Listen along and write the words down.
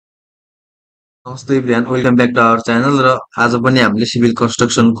नमस्ते बिहान welcome back to our channel र आज पनि हामीले सिभिल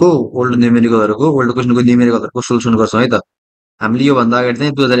कन्स्ट्रक्सनको ओल्ड न्युमेरिकलहरूको ओल्ड क्वेसनको न्युमेरिकलहरूको सोल्युसन गर्छौँ है त। हामीले योभन्दा अगाडि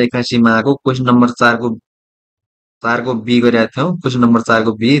चाहिँ 2081मा आएको क्वेसन नम्बर 4को बी गरेका थियौँ। क्वेसन नम्बर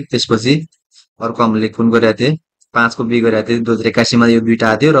 4को बी, त्यसपछि अर्को हामीले कुन गरेका थिए 5को बी गरेका थिए। 2081मा यो दुईटा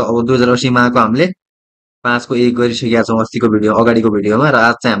आएको थियो र अब 2080मा आएको हामीले 5को ए गरिसकेका छौँ अस्तिको भिडियो अगाडिको भिडियोमा। र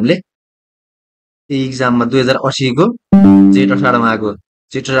आज चाहिँ हामीले यही इक्जाममा 2080को जेठ असाढमा आएको,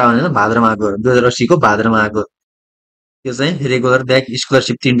 जेठ असाढ होइन भाद्रमा आएको, 2080को भाद्रमा आएको यो चाहिँ रेगुलर ब्याक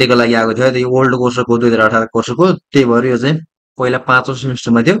स्कलरसिप तिनटैको लागि आएको थियो है त। यो ओल्ड कोर्सको 2018 कोर्सको, त्यही भएर यो चाहिँ पहिला 5औं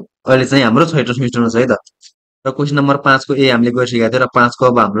सेमिस्टरमा थियो, अहिले चाहिँ हाम्रो 6औं सेमिस्टरमा छ है त। र क्वेसन नम्बर 5को ए हामीले गरिसकेका थियो र 5को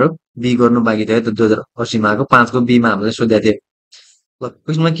अब हाम्रो बी गर्नु बाँकी थियो है त। 2080मा आएको 5को बीमा हामीले सोधेको थियो। ल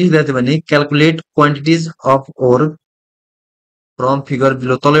क्वेसनमा के सोधेको थियो भने calculate quantities of or from figure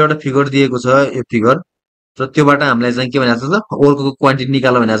below. तल एउटा फिगर दिएको छ, यो फिगर, र त्योबाट हामीलाई चाहिँ के भनेको छ त, ओरको क्वान्टिटी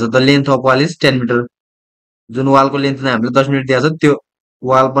निकाल्नु भनेको छ। The length of wall is 10 metre. जुन वालको लेन्थ चाहिँ हामीले 10 मिटर दिएको छ, त्यो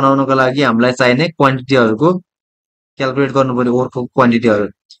वाल बनाउनको लागि हामीलाई चाहिने क्वान्टिटीहरूको क्यालकुलेट गर्नु पर्यो, ओरको क्वान्टिटीहरू।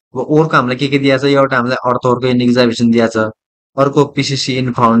 अब ओरको हामीलाई के दिएको छ, एउटा हामीलाई अर्थ ओरको इन एक्जामिनेसन दिएको छ, अर्को पिसिसी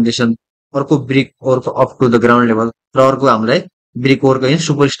इन फाउन्डेसन, अर्को brick ओरको up to the ground level, र अर्को हामीलाई ब्रिक ओरको इन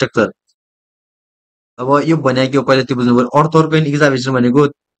सुपर स्ट्रक्चर। अब यो भनेको पहिला त्यो बुझ्नु पर्यो। अर्थ ओरको इन एक्जामिनेसन भनेको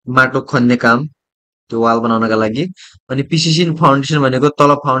माटो खन्ने काम, त्यो वाल बनाउनका लागि। अनि पिसिसी फाउन्डेसन भनेको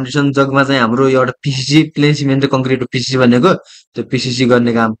तल फाउन्डेसन जगमा चाहिँ हाम्रो एउटा PCC plain cement concrete PCC भनेको त्यो पिसिसी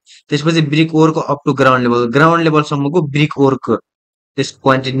गर्ने काम। त्यसपछि brick ओरको up to ground लेभलसम्मको brick ओरको त्यस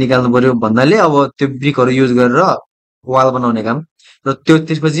क्वान्टिटी निकाल्नु पर्यो भन्नाले अब त्यो ब्रिकहरू युज गरेर वाल बनाउने काम। र त्यो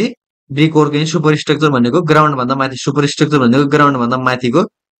त्यसपछि ब्रिक ओरको सुपर स्ट्रक्चर भनेको ग्राउन्ड भन्दा माथि, सुपर स्ट्रक्चर भनेको ग्राउन्ड भन्दा माथिको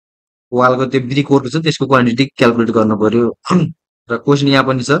वालको त्यो ब्रिक ओरको छ त्यसको क्वान्टिटी क्यालकुलेट गर्नु पर्यो। र क्वेसन यहाँ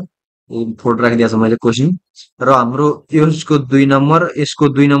पनि छ, फोटो राखिदिएको छ मैले क्वेसन। र हाम्रो यसको 2 नम्बर, यसको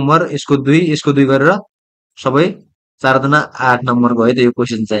 2 नम्बर, यसको 2, यसको 2 गरेर सबै 4 दुना 8 नम्बर भयो त यो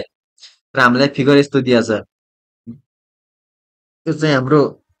क्वेसन चाहिँ। र हामीलाई फिगर यस्तो दिएको छ, यो चाहिँ हाम्रो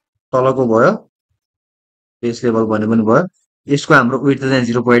तलको भयो, बेस लेभल भन्ने पनि भयो। यसको हाम्रो विड्थ चाहिँ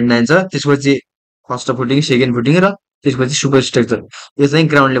 0.9 छ। त्यसपछि फर्स्ट फुटिङ, सेकेन्ड फुटिङ, र त्यसपछि सुपर स्ट्रक्चर। यो चाहिँ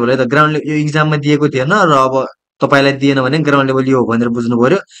ग्राउन्ड लेभल है त। ग्राउन्ड लेभल यो इक्जाममा दिएको थिएन, र अब तपाईँलाई दिएन भने ग्राउन्ड लेभल यो हो भनेर बुझ्नु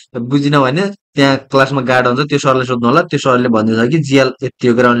पर्यो। बुझिन भने त्यहाँ क्लासमा गार्ड हुन्छ, त्यो सरले सोध्नु होला, त्यो सरले भनिदिन्छ कि जिएल यति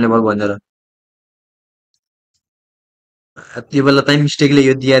हो ग्राउन्ड लेभल भनेर। त्यो बेला चाहिँ मिस्टेकले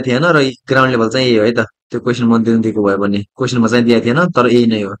यो दिएको थिएन, र ग्राउन्ड लेभल चाहिँ यही हो है त। त्यो क्वेसन मन दिएको भयो भने क्वेसनमा चाहिँ दिएको थिएन, तर यही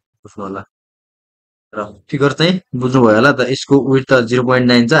नै हो, बुझ्नु होला। र फिगर चाहिँ बुझ्नुभयो होला त। यसको विड्थ त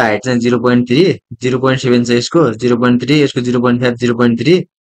 0.9 छ, हाइट चाहिँ 0.3, 0.7 छ यसको, 0.3, यसको 0.5, 0.3,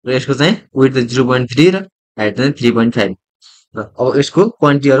 र यसको चाहिँ विड्थ 0.3 र हाइट चाहिँ 3.5। र अब यसको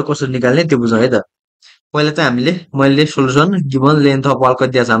क्वान्टिटीहरू कसरी निकाल्ने त्यो बुझौँ है त। पहिला चाहिँ मैले solution given length of wall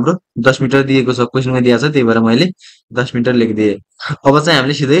कति दिएको छ हाम्रो 10 मिटर दिएको छ, क्वेसनमा दिएको छ, त्यही भएर मैले 10 मिटर लेखिदिएँ। अब चाहिँ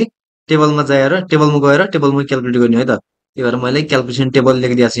हामीले सिधै टेबलमा गएर टेबलमा क्यालकुलेट गर्ने है त। त्यही भएर मैले क्यालकुलेसन टेबल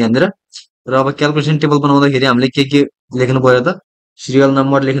लेखिदिएको छु यहाँनिर। र अब क्यालकुलेसन टेबल बनाउँदाखेरि हामीले के लेख्नु पर्यो त, सिरियल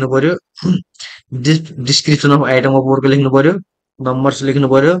नम्बर लेख्नु पर्यो, description of item of work लेख्नु पर्यो, नम्बर्स लेख्नु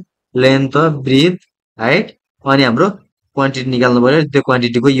पर्यो, लेन्थ, ब्रिथ, हाइट, अनि हाम्रो क्वान्टिटी निकाल्नु पर्यो। त्यो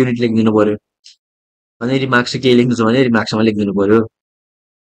क्वान्टिटीको युनिट लेखिदिनु पर्यो। अनि रिमार्क्स केही लेख्नु छ भने रिमार्क्समा लेखिदिनु पर्यो।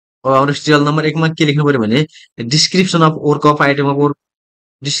 अब हाम्रो सिरियल नम्बर 1मा के लेख्नु पर्यो भने description of work of item of work.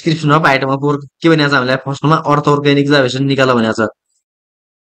 Description of item of work के भनेको छ हामीलाई, फर्स्टमा अर्थ वर्क इन एक्जामिनेसन निकाल भनेको छ।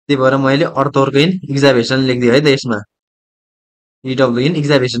 त्यही भएर मैले अर्थ वर्क इन एक्जामिनेसन लेखिदिएँ है त यसमा, इडब्ल्यु इन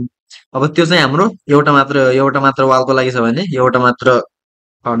एक्जामिनेसन। अब त्यो चाहिँ हाम्रो एउटा मात्र वालको लागि छ भने एउटा मात्र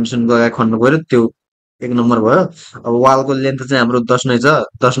फाउन्डेसनको अगाडि खन्नु पर्यो, त्यो 1 नम्बर भयो। अब वालको लेन्थ चाहिँ हाम्रो 10 नै छ,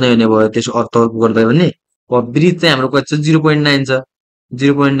 10 नै हुने भयो त्यसको अर्थ वर्क गर्दा पनि। अब ब्रिथ चाहिँ हाम्रो कति छ, 0.9 छ,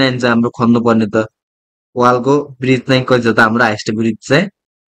 0.9 चाहिँ हाम्रो खन्नु पर्ने त। वालको ब्रिथ चाहिँ कति छ त, हाम्रो हाइएस्ट ब्रिथ चाहिँ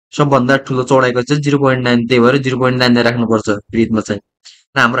सबभन्दा ठुलो चौडाइ कति छ, 0.9, त्यही भएर 0.9 नै राख्नुपर्छ ब्रिथमा चाहिँ।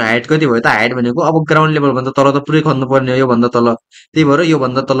 र हाम्रो हाइट कति भयो त, हाइट भनेको अब ग्राउन्ड लेभल भन्दा तल त पुरै खन्नु पर्ने हो, यो भन्दा तल, त्यही भएर यो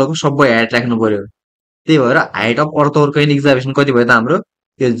भन्दा तलको सबै हाइट राख्नु पर्यो। त्यही भएर height of earth work in examination कति भयो त हाम्रो,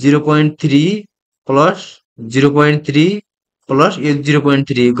 यो 0.3 प्लस 0.3 प्लस यो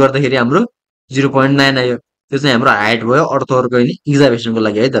 0.3 गर्दाखेरि हाम्रो 0.9 आयो। त्यो चाहिँ हाम्रो हाइट भयो अर्थ वर्क इन एक्जामिनेसनको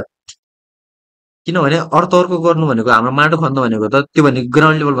लागि है त। किनभने अर्थ वर्क गर्नु भनेको हाम्रो माटो खन्नु भनेको त, त्यो भनेको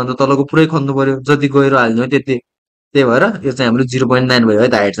ग्राउन्ड लेभल भन्दा तलको पुरै खन्नु पर्यो, जति गहिरो हाल्ने हो त्यति। त्यही भएर यो चाहिँ हाम्रो 0.9 भयो है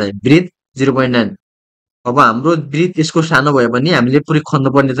त हाइट चाहिँ, ब्रिथ 0.9। अब हाम्रो ब्रिथ यसको सानो भए पनि हामीले पुरै खन्नु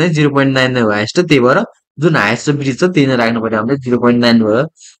पर्ने चाहिँ 0.9 नै हो हाइएस्ट, त्यही भएर जुन हाइएस्ट ब्रिथ छ त्यही नै राख्नु पर्यो हामीले, 0.9 भयो।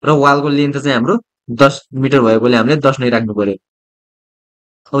 र वालको लेन्थ चाहिँ हाम्रो 10 मिटर भएकोले हामीले 10 नै राख्नु पर्यो।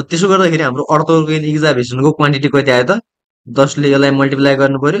 अब त्यसो गर्दाखेरि हाम्रो अर्थ वर्क इन एक्जामिनेसनको क्वान्टिटी कति आयो त, 10 ले यसलाई मल्टिप्लाई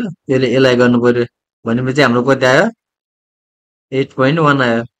गर्नु पर्यो, यसलाई गर्नु पर्यो भनेपछि हाम्रो कति आयो? 8.1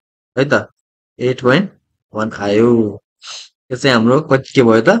 आयो है त। 8.1 आयो। यो चाहिँ हाम्रो कति के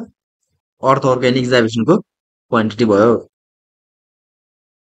भयो त? अर्थ अर्गानिक एक्जामिनेसनको क्वान्टिटी भयो।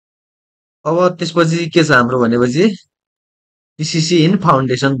 अब त्यसपछि के छ हाम्रो भनेपछि पिसिसी इन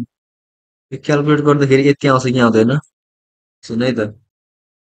फाउन्डेसन। यो क्यालकुलेट गर्दाखेरि यति आउँछ कि आउँदैन? सुन है त,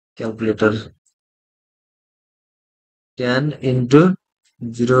 क्यालकुलेटर 10 इन्टु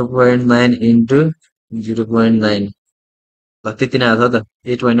 0.9 इन्टु 0.9, ल त्यति नै आउँछ त,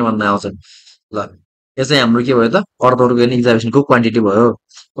 8.1 आउँछ। ल यो चाहिँ हाम्रो के भयो त? अर्थ अर्गानिक एक्जामिनेसनको क्वान्टिटी भयो।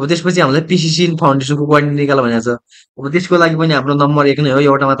 अब त्यसपछि हामीलाई पिसिसी इन फाउन्डेसनको क्वान्टिटी निकाल भनेको छ। अब त्यसको लागि पनि हाम्रो नम्बर 1 नै हो,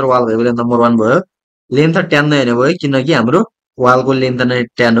 एउटा मात्र वाल भएकोले नम्बर 1 भयो। लेन्थ 10 नै हेर्ने भयो किनकि हाम्रो वालको लेन्थ नै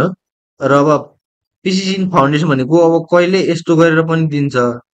 10 हो। र अब पिसिसी इन फाउन्डेसन भनेको अब कहिले यस्तो गरेर पनि दिन्छ,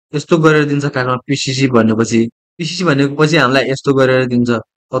 यस्तो गरेर दिन्छ खासमा पिसिसी भनेपछि। पिसिसी भनेको पछि हामीलाई यस्तो गरेर दिन्छ।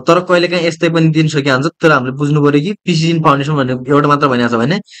 तर कहिलेकाहीँ यस्तै पनि दिन सकिया हुन्छ। तर हामीले बुझ्नु पर्यो कि पिसिसी इन फाउन्डेसन भनेको एउटा मात्र भनेको छ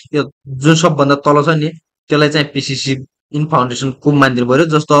भने यो जुन सबभन्दा तल छ नि त्यसलाई चाहिँ पिसिसी इन फाउन्डेसनको मानिदिनु पर्यो।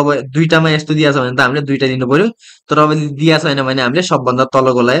 जस्तो अब दुईटामा यस्तो दिएको छ भने त हामीले दुईटा दिनु पर्यो। तर अब दिएको छैन भने हामीले सबभन्दा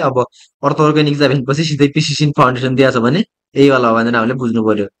तलकोलाई अब अर्थ अर्गानिक एक्जामिनेसन पछि सिधै पिसिसी इन फाउन्डेसन दिएको छ भने यही वाला हो भनेर हामीले बुझ्नु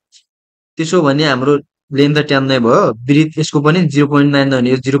पर्यो। त्यसो भने हाम्रो लेन्थ 10 नै भयो। ब्रिथ यसको पनि 0.9 नै हो भने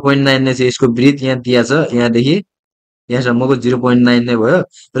यो 0.9 नै छ यसको ब्रिथ, यहाँ दिएको छ यहाँदेखि यहाँसम्मको 0.9 नै भयो।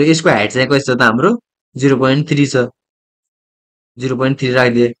 र यसको हाइट चाहिँ कति छ त हाम्रो? 0.3 छ। 0.3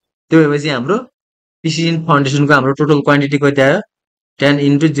 राखिदिए। त्यो भएपछि हाम्रो पिसिसी इन फाउन्डेसनको हाम्रो टोटल क्वान्टिटी कति आयो? 10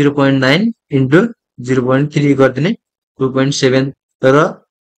 इन्टु 0.9 इन्टु 0.3 गरिदिने 2.7। र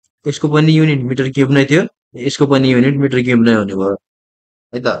यसको पनि युनिट मिटर क्युब नै थियो, यसको पनि युनिट मिटर क्युब नै हुने भयो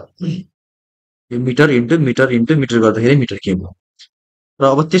है त। यो metre into metre into metre गर्दाखेरि मिटर क्युब हो। र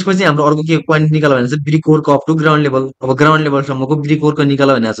अब त्यसपछि हाम्रो अर्को के क्वान्टिटी निकाल भनेको छ? Brick work up to ground level. अब ग्राउन्ड लेभलसम्मको ब्रिक वर्क निकाल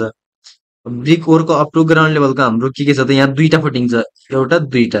भनेको छ। Brick work up to ground लेभलको हाम्रो के छ त? यहाँ दुईटा फुटिङ छ, एउटा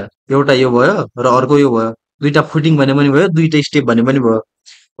दुईटा, एउटा यो भयो र अर्को यो भयो। दुईटा फुटिङ भने पनि भयो, दुईटा स्टेप भने पनि भयो।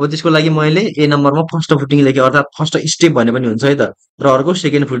 अब त्यसको लागि मैले ए नम्बरमा फर्स्ट फुटिङ लेखेँ अर्थात् फर्स्ट स्टेप भने पनि हुन्छ है त। र अर्को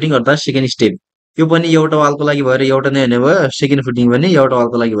सेकेन्ड फुटिङ अर्थात् सेकेन्ड स्टेप। यो पनि एउटा वालको लागि भएर एउटा नै हुने भयो, सेकेन्ड फुटिङ पनि एउटा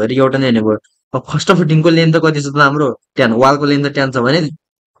वालको लागि भएर एउटा नै हुने भयो। अब फर्स्ट फुटिङको लेन्थ कति छ त हाम्रो? 10। वालको लेन्थ 10 छ भने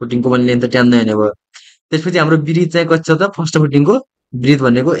फुटिङको पनि लेन्थ 10 नै हुने भयो। त्यसपछि हाम्रो ब्रिथ चाहिँ कति छ त? फर्स्ट फुटिङको ब्रिथ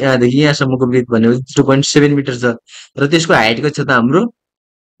भनेको यहाँदेखि यहाँसम्मको ब्रिथ भनेको 0.7 मिटर छ। र त्यसको हाइट कति छ त हाम्रो?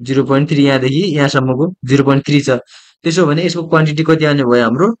 0.3, यहाँदेखि यहाँसम्मको 0.3 छ। त्यसो भने यसको क्वान्टिटी कति आउने भयो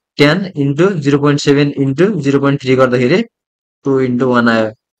हाम्रो? 10 इन्टु 0.7 इन्टु 0.3 गर्दाखेरि 2 इन्टु 1 आयो।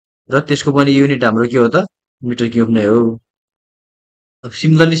 र त्यसको पनि युनिट हाम्रो के हो त? मिटर क्युब नै हो। अब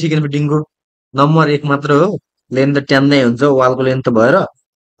सिमिलरली सेकेन्ड फुटिङको नम्बर 1 मात्र हो, लेन्थ 10 नै हुन्छ वालको लेन्थ भएर।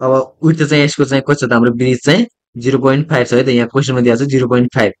 अब विड्थ चाहिँ यसको चाहिँ कति छ त? हाम्रो ब्रिथ चाहिँ 0.5 छ है त, यहाँ क्वेसनमा दिएको छ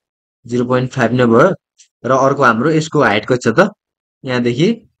 0.5, 0.5 नै भयो। र अर्को हाम्रो यसको हाइट कति छ त? यहाँदेखि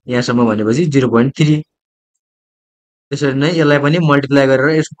यहाँसम्म भनेपछि 0.3। त्यसरी नै यसलाई पनि मल्टिप्लाई गरेर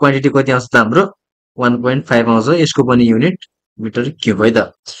यसको क्वान्टिटी कति आउँछ त? हाम्रो 1.5 आउँछ। यसको पनि युनिट मिटर क्युब है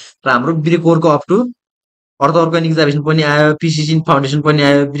त। र हाम्रो brick work up to earth organic examination पनि आयो, पिसिसी फाउन्डेसन पनि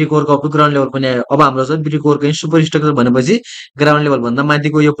आयो, brick work up to ground level पनि आयो। अब हाम्रो छ brick work in super structure भनेपछि ग्राउन्ड लेभल भन्दा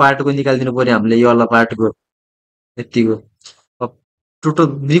माथिको यो पार्टको निकालिदिनु पर्यो हामीले, यो वाला पार्टको यतिको। अब total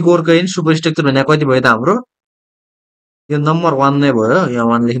brick work in super structure भने कति भयो त हाम्रो? यो नम्बर 1 नै भयो, यहाँ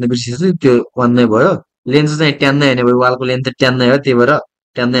 1 लेख्न बिर्सिएछु, त्यो 1 नै भयो। लेन्थ चाहिँ 10 नै हुने भयो, वालको लेन्थ 10 नै हो, त्यही भएर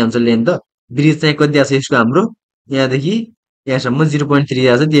 10 नै हुन्छ लेन्थ। ब्रिथ चाहिँ कति आएको छ यसको हाम्रो? यहाँदेखि यहाँसम्म 0.3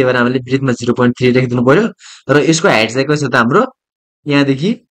 आएको छ, त्यही भएर हामीले ब्रिथमा 0.3 लेखिदिनु पर्यो। र यसको हाइट चाहिँ कति छ त हाम्रो? यहाँदेखि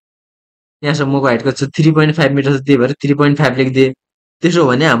यहाँसम्मको हाइट कति छ? 3.5 मिटर छ, त्यही भएर 3.5 लेखिदिए। त्यसो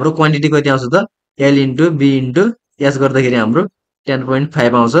भने हाम्रो क्वान्टिटी कति आउँछ त? L into be into S गर्दाखेरि हाम्रो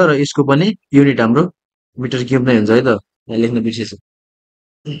 10.5 आउँछ। र यसको पनि युनिट हाम्रो मिटर क्युब नै हुन्छ है त, यहाँ लेख्न बिर्सेछु।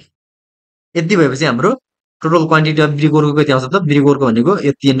 यति भएपछि हाम्रो टोटल क्वान्टिटी अफ ब्रिक वर्कको कति आउँछ त? ब्रिक वर्क भनेको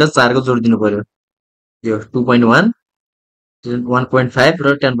यो 3 र 4 को जोड दिनु पर्यो। यो 2.1, 1.5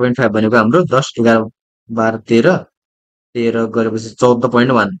 र 10.5 भनेको हाम्रो 10, 11, 12, 13 गरेपछि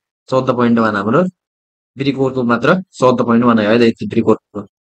 14.1, 14.1 हाम्रो ब्रिक वर्कको मात्र 14.1 आयो है त, यति ब्रिक वर्कको।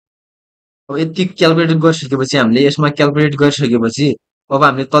 अब यति क्यालकुलेट गरिसकेपछि हामीले यसमा क्यालकुलेट गरिसकेपछि अब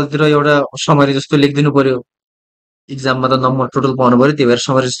हामीले तलतिर एउटा समरी जस्तो लेखिदिनु पर्यो। इक्जाममा त नम्बर टोटल पाउनु पर्यो, त्यही भएर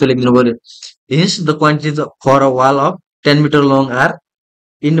समरी जस्तो लेखिदिनु पर्यो। Hence the quantity for a wall of 10 metre long are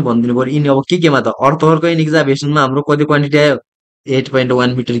in भनिदिनु पर्यो। इन अब केमा त? अर्थवर्क इन एक्जामिनेसनमा हाम्रो कति क्वान्टिटी आयो?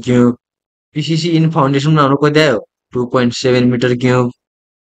 8.1 मिटर क्युब। पिसिसी इन फाउन्डेसनमा हाम्रो कति आयो? 2.7 metre cube.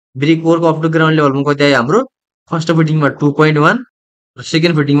 Brick work up to ground लेभलमा कति आयो हाम्रो? फर्स्ट फुटिङमा 2.1 र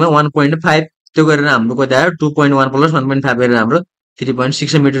सेकेन्ड फुटिङमा 1.5। त्यो गरेर हाम्रो कति आयो 2.1 प्लस 1.5 गरेर हाम्रो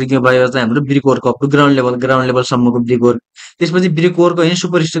 3.6 मिटर क्युब भयो चाहिँ हाम्रो brick work up to ground लेभलसम्मको brick work. त्यसपछि ब्रिक वर्क होइन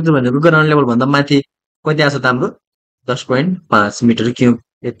सुपर स्ट्रक्चर भनेको ग्राउन्ड लेभल भन्दा माथि कति आएको छ त हाम्रो 10.5 मिटर क्युब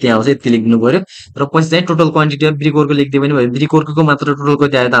यति आउँछ, यति लेख्नु पर्यो। र पछि चाहिँ total quantity of brick work लेखिदियो भने भयो। ब्रिक वर्कको मात्र टोटल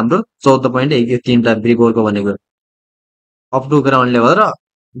कति आयो त हाम्रो 14.1 यो तिनवटा ब्रिक वर्क भनेको अप टु ग्राउन्ड लेभल र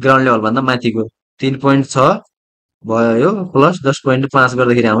ग्राउन्ड लेभल भन्दा माथिको 3.6 भयो प्लस 10.5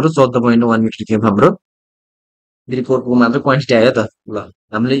 गर्दाखेरि हाम्रो 14.1 मिटर क्युब हाम्रो ब्रिकवर्कको मात्र क्वान्टिटी आयो त। ल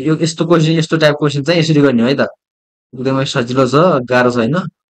हामीले यो यस्तो क्वेसन यस्तो टाइप क्वेसन चाहिँ यसरी गर्ने हो है त। एकदमै सजिलो छ, गाह्रो छैन।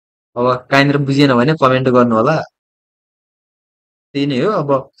 अब कहीँनिर बुझिएन भने कमेन्ट गर्नु होला। त्यही नै हो। अब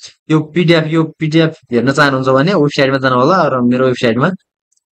यो पिडिएफ हेर्न चाहनुहुन्छ भने वेबसाइटमा जानु होला र मेरो वेबसाइट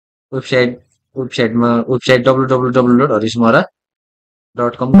वेबसाइट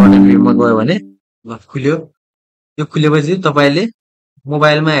www.harishmahara.com.मा गयो भने ल खुल्यो। यो खुलेपछि तपाईँले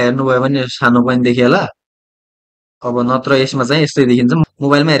मोबाइलमा हेर्नुभयो भने सानो पनि देखिएला। अब नत्र यसमा चाहिँ यस्तै देखिन्छ।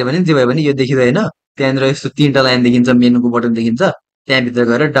 मोबाइलमा हेऱ्यो भने जे भयो भने यो देखिँदैन। त्यहाँनिर यस्तो तीनटा लाइन देखिन्छ, मेनुको बटन देखिन्छ। त्यहाँभित्र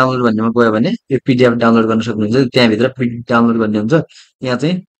गएर डाउनलोड भन्नेमा गयो भने यो पिडिएफ डाउनलोड गर्न सक्नुहुन्छ। त्यहाँभित्र डाउनलोड गर्ने हुन्छ। यहाँ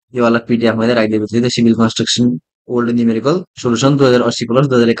चाहिँ यो वाला पिडिएफ मैले राखिदिएको छु। Civil construction old numerical solution 2080 plus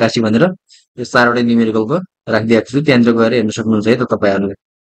 2081 भनेर यो चारवटा न्युमेरिकलको राखिदिएको छु। त्यहाँनिर गएर हेर्न सक्नुहुन्छ है त तपाईँहरूले।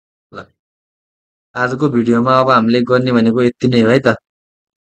 ल आजको भिडियोमा अब हामीले गर्ने भनेको यति नै हो है त।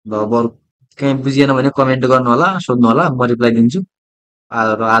 ल अब अरू कहीँ बुझिएन भने कमेन्ट गर्नु होला, सोध्नु होला, म रिप्लाई दिन्छु।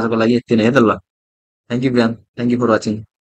 र आजको लागि यति नै है त। ल thank you bran, thank you for watching.